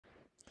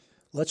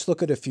Let's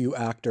look at a few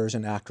actors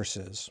and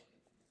actresses.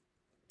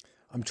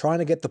 I'm trying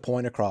to get the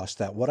point across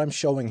that what I'm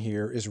showing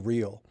here is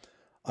real.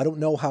 I don't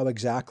know how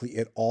exactly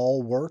it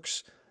all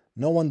works.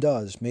 No one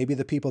does. Maybe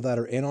the people that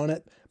are in on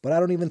it, but I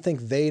don't even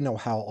think they know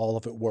how all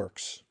of it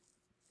works.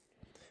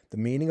 The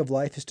meaning of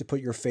life is to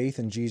put your faith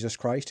in Jesus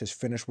Christ, his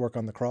finished work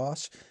on the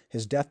cross.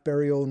 His death,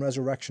 burial, and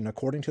resurrection,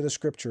 according to the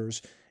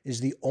scriptures, is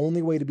the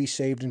only way to be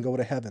saved and go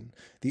to heaven.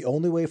 The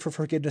only way for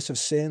forgiveness of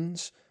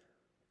sins.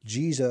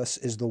 Jesus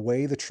is the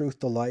way, the truth,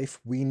 the life.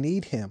 We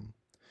need him.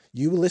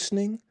 You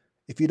listening?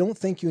 If you don't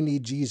think you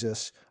need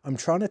Jesus, I'm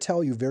trying to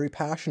tell you very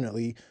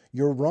passionately,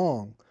 you're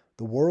wrong.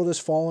 The world is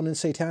fallen and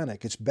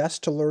satanic. It's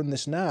best to learn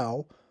this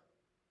now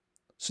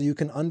so you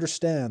can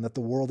understand that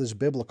the world is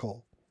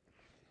biblical.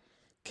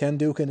 Ken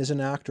Dukin is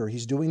an actor.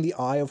 He's doing the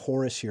Eye of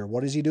Horus here.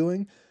 What is he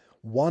doing?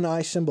 One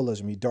eye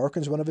symbolism. He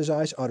darkens one of his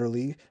eyes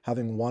utterly,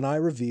 having one eye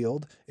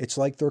revealed. It's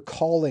like their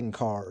calling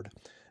card.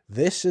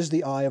 This is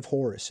the Eye of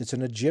Horus. It's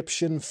an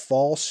Egyptian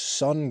false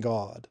sun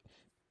god.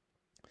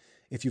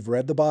 If you've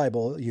read the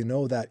Bible, you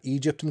know that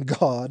Egypt and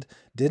God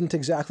didn't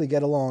exactly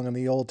get along in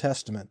the Old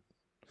Testament.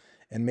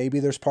 And maybe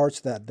there's parts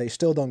that they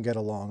still don't get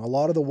along. A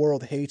lot of the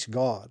world hates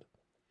God.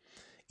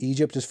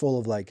 Egypt is full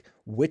of like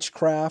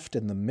witchcraft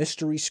and the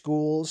mystery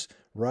schools,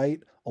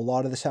 right? A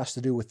lot of this has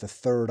to do with the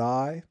third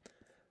eye.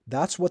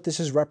 That's what this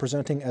is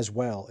representing as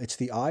well. It's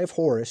the Eye of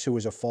Horus, who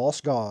is a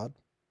false god,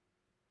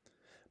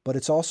 but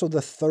it's also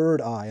the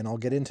third eye, and I'll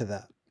get into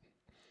that.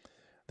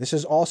 This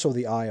is also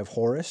the Eye of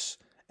Horus,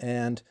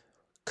 and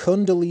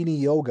Kundalini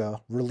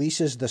Yoga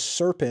releases the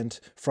serpent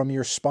from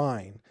your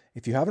spine.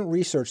 If you haven't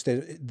researched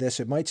this,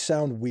 it might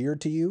sound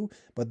weird to you,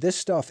 but this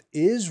stuff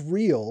is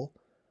real.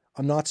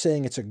 I'm not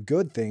saying it's a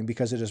good thing,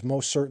 because it is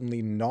most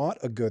certainly not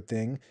a good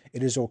thing.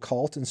 It is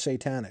occult and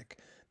satanic.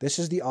 This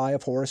is the Eye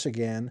of Horus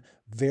again,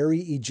 very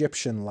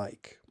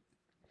Egyptian-like.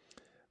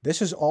 This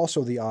is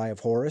also the Eye of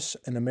Horus,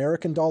 an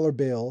American dollar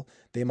bill.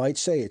 They might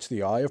say it's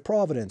the Eye of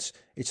Providence.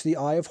 It's the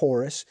Eye of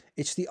Horus.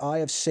 It's the Eye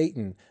of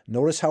Satan.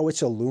 Notice how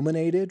it's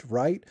illuminated,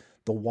 right?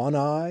 The one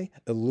eye,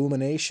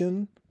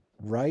 illumination,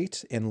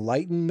 right?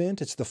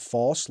 Enlightenment. It's the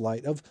false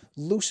light of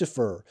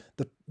Lucifer,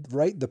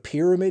 the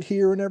pyramid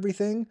here and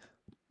everything.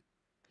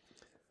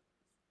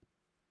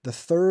 The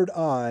third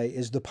eye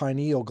is the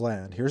pineal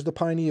gland. Here's the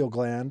pineal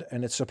gland,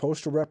 and it's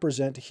supposed to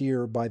represent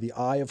here by the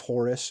Eye of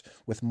Horus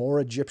with more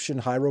Egyptian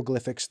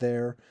hieroglyphics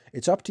there.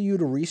 It's up to you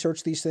to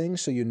research these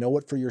things so you know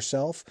it for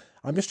yourself.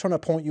 I'm just trying to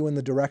point you in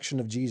the direction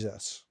of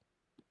Jesus.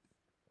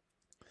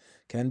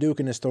 Ken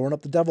Dukin is throwing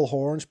up the devil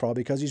horns,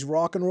 probably because he's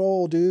rock and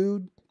roll,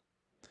 dude.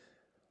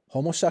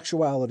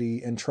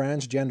 Homosexuality and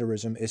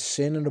transgenderism is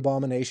sin and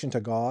abomination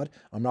to God.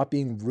 I'm not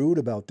being rude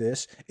about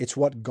this. It's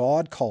what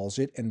God calls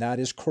it, and that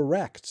is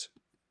correct.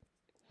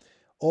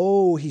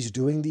 Oh, he's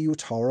doing the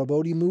Uttara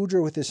Bodhi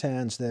Mudra with his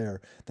hands there.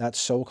 That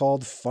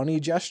so-called funny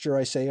gesture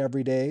I say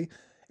every day.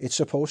 It's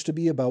supposed to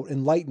be about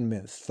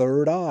enlightenment.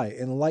 Third eye,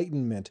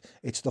 enlightenment.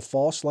 It's the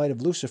false light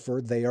of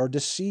Lucifer. They are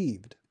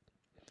deceived.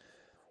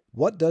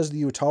 What does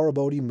the Uttara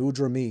Bodhi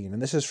Mudra mean?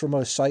 And this is from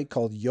a site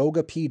called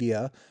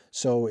Yogapedia,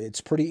 so it's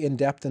pretty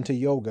in-depth into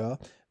yoga.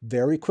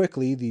 Very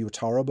quickly, the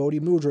Uttara Bodhi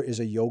Mudra is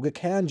a yogic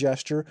hand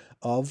gesture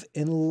of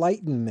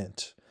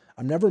enlightenment.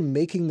 I'm never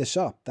making this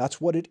up.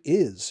 That's what it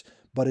is.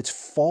 But it's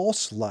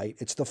false light.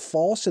 It's the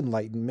false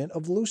enlightenment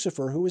of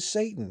Lucifer, who is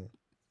Satan.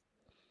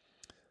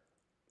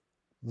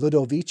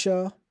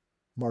 Ludovica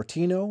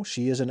Martino,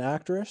 she is an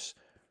actress.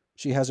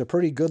 She has a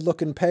pretty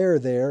good-looking pair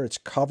there. It's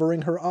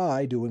covering her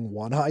eye, doing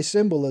one-eye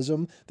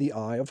symbolism, the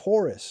Eye of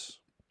Horus.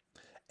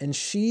 And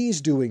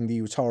she's doing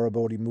the Uttara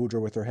Bodhi Mudra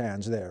with her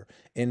hands there.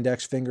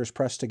 Index fingers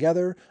pressed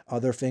together,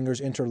 other fingers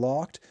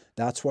interlocked.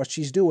 That's what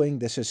she's doing.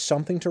 This is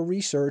something to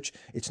research.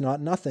 It's not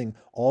nothing.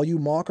 All you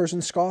mockers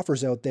and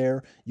scoffers out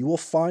there, you will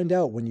find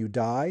out when you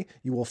die.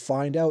 You will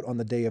find out on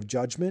the day of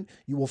judgment.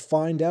 You will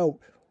find out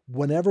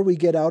whenever we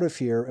get out of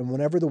here and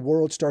whenever the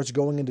world starts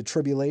going into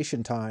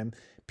tribulation time,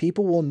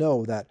 people will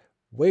know that,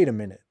 wait a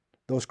minute,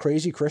 those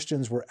crazy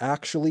Christians were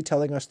actually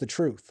telling us the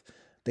truth.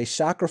 They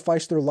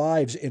sacrificed their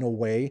lives in a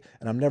way,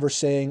 and I'm never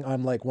saying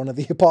I'm like one of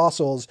the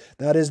apostles.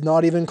 That is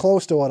not even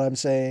close to what I'm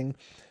saying.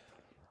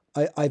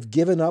 I've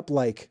given up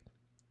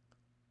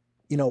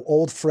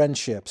old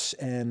friendships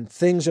and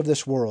things of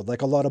this world,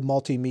 like a lot of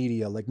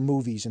multimedia, like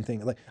movies and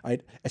things.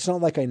 It's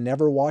not like I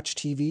never watch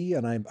TV,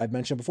 and I've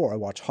mentioned before, I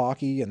watch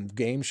hockey and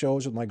game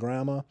shows with my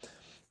grandma.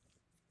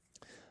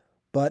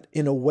 But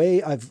in a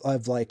way,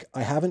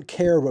 I haven't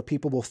cared what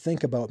people will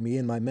think about me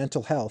and my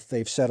mental health.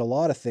 They've said a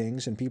lot of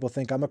things, and people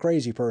think I'm a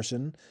crazy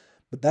person.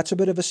 But that's a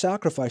bit of a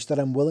sacrifice that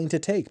I'm willing to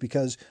take,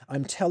 because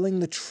I'm telling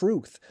the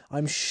truth.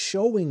 I'm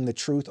showing the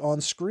truth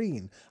on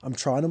screen. I'm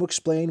trying to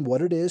explain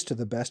what it is to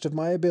the best of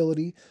my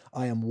ability.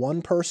 I am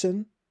one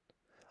person.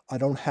 I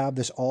don't have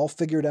this all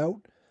figured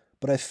out,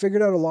 but I've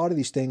figured out a lot of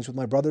these things with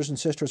my brothers and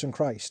sisters in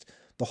Christ.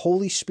 The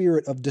Holy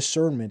Spirit of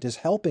discernment is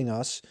helping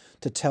us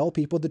to tell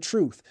people the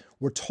truth.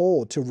 We're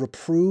told to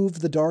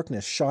reprove the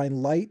darkness,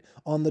 shine light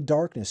on the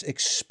darkness,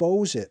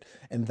 expose it.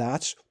 And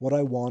that's what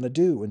I want to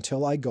do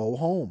until I go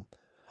home.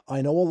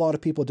 I know a lot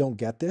of people don't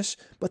get this,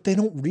 but they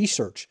don't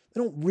research.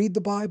 They don't read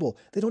the Bible.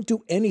 They don't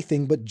do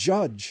anything but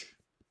judge.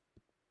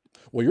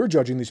 Well, you're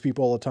judging these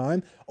people all the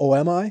time. Oh,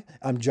 am I?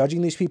 I'm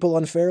judging these people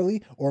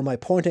unfairly? Or am I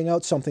pointing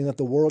out something that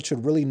the world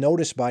should really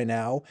notice by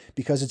now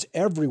because it's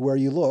everywhere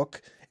you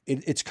look?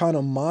 It's kind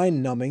of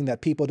mind-numbing that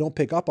people don't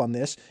pick up on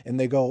this and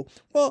they go,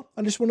 well,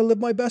 I just want to live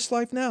my best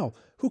life now.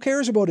 Who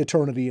cares about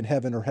eternity in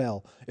heaven or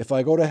hell? If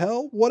I go to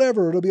hell,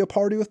 whatever, it'll be a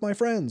party with my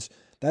friends.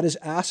 That is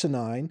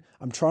asinine.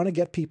 I'm trying to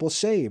get people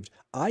saved.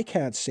 I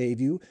can't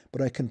save you,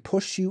 but I can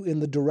push you in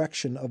the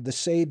direction of the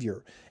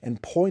Savior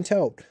and point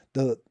out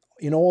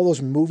all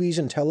those movies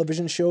and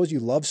television shows you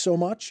love so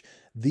much?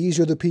 These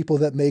are the people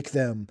that make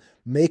them.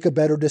 Make a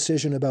better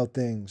decision about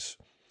things.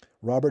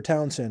 Robert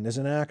Townsend is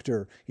an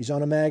actor. He's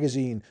on a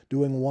magazine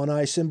doing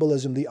one-eye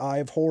symbolism, the Eye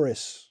of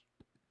Horus.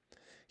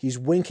 He's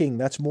winking.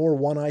 That's more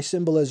one-eye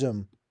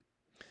symbolism.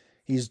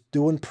 He's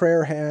doing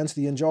prayer hands,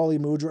 the Anjali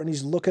Mudra, and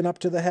he's looking up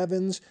to the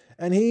heavens,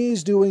 and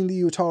he's doing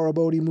the Uttara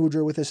Bodhi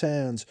Mudra with his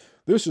hands.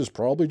 This is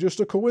probably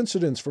just a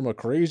coincidence from a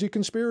crazy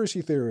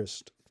conspiracy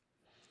theorist.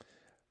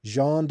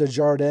 Jean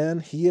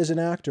Dujardin, he is an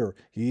actor.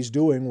 He's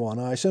doing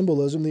one-eye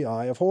symbolism, the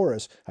Eye of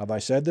Horus. Have I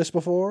said this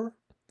before?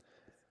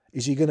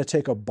 Is he going to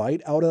take a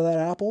bite out of that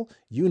apple?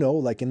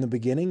 Like in the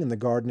beginning in the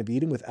Garden of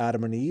Eden with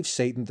Adam and Eve,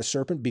 Satan the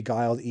serpent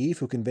beguiled Eve,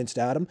 who convinced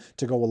Adam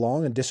to go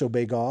along and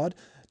disobey God.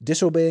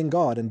 Disobeying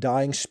God and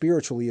dying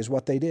spiritually is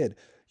what they did.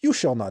 You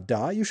shall not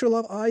die. You shall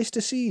have eyes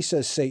to see,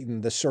 says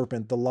Satan, the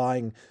serpent, the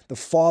lying, the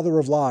father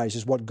of lies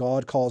is what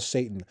God calls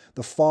Satan,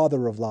 the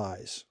father of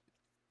lies.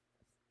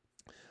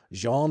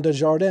 Jean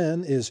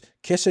Dujardin is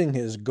kissing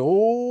his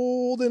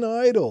golden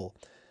idol.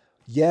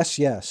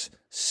 Yes,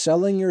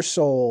 selling your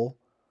soul,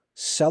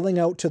 selling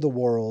out to the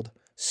world,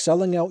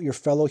 selling out your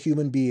fellow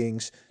human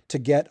beings to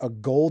get a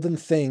golden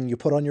thing you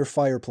put on your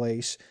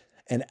fireplace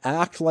and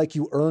act like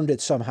you earned it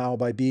somehow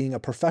by being a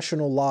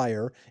professional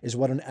liar is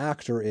what an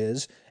actor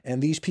is.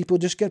 And these people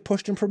just get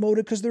pushed and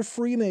promoted because they're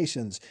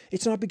Freemasons.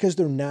 It's not because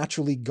they're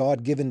naturally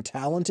God-given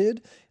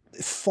talented.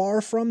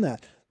 Far from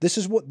that. This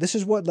is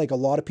what like a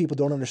lot of people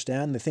don't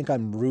understand. They think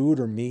I'm rude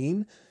or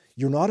mean.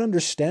 You're not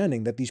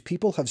understanding that these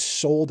people have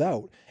sold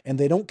out and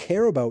they don't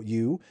care about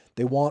you.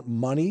 They want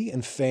money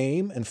and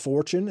fame and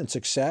fortune and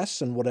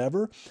success and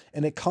whatever,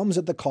 and it comes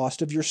at the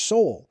cost of your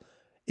soul.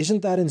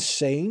 Isn't that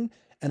insane?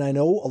 And I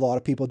know a lot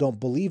of people don't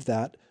believe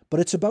that,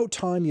 but it's about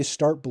time you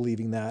start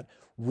believing that.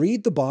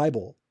 Read the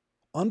Bible.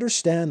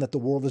 Understand that the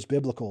world is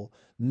biblical.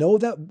 Know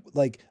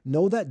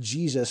that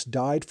Jesus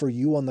died for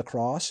you on the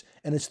cross,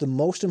 and it's the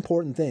most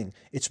important thing.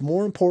 It's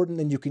more important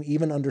than you can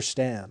even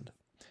understand.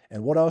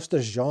 And what else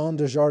does Jean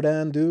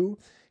Dujardin do?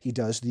 He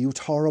does the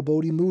Uttara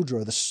Bodhi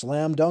Mudra, the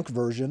slam dunk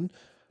version.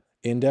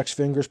 Index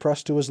fingers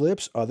pressed to his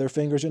lips, other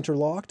fingers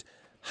interlocked.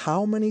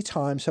 How many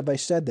times have I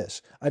said this?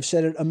 I've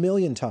said it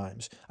 1,000,000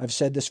 times. I've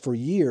said this for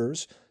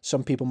years.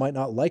 Some people might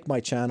not like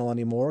my channel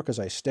anymore because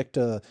I stick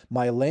to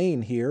my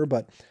lane here,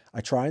 but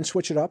I try and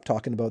switch it up,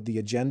 talking about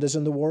the agendas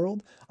in the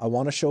world. I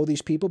want to show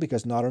these people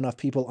because not enough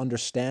people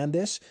understand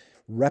this.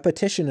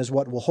 Repetition is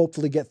what will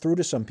hopefully get through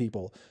to some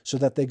people so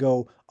that they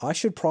go, I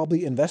should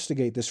probably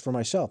investigate this for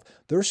myself.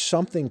 There's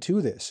something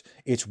to this.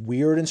 It's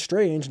weird and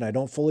strange and I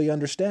don't fully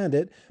understand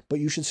it,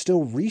 but you should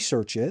still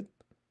research it.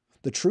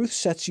 The truth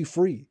sets you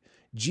free.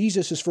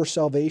 Jesus is for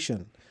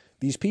salvation.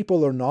 These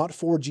people are not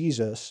for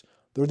Jesus.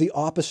 They're the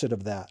opposite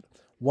of that.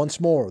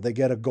 Once more, they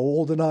get a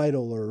golden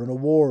idol or an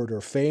award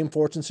or fame,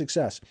 fortune,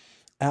 success.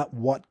 At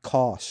what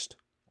cost?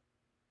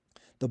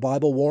 The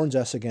Bible warns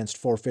us against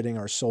forfeiting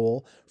our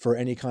soul for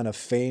any kind of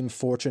fame,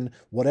 fortune,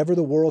 whatever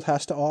the world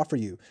has to offer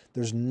you.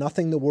 There's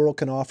nothing the world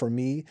can offer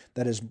me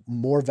that is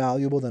more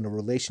valuable than a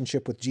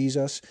relationship with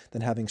Jesus,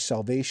 than having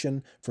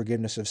salvation,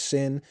 forgiveness of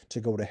sin, to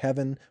go to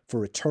heaven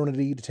for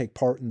eternity, to take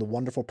part in the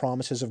wonderful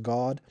promises of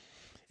God.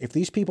 If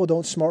these people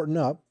don't smarten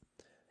up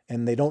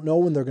and they don't know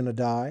when they're going to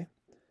die,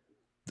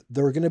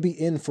 they're going to be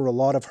in for a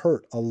lot of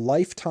hurt, a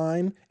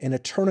lifetime, an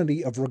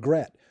eternity of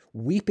regret,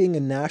 weeping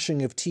and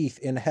gnashing of teeth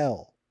in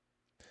hell.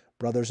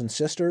 Brothers and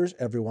sisters,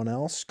 everyone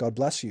else, God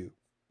bless you.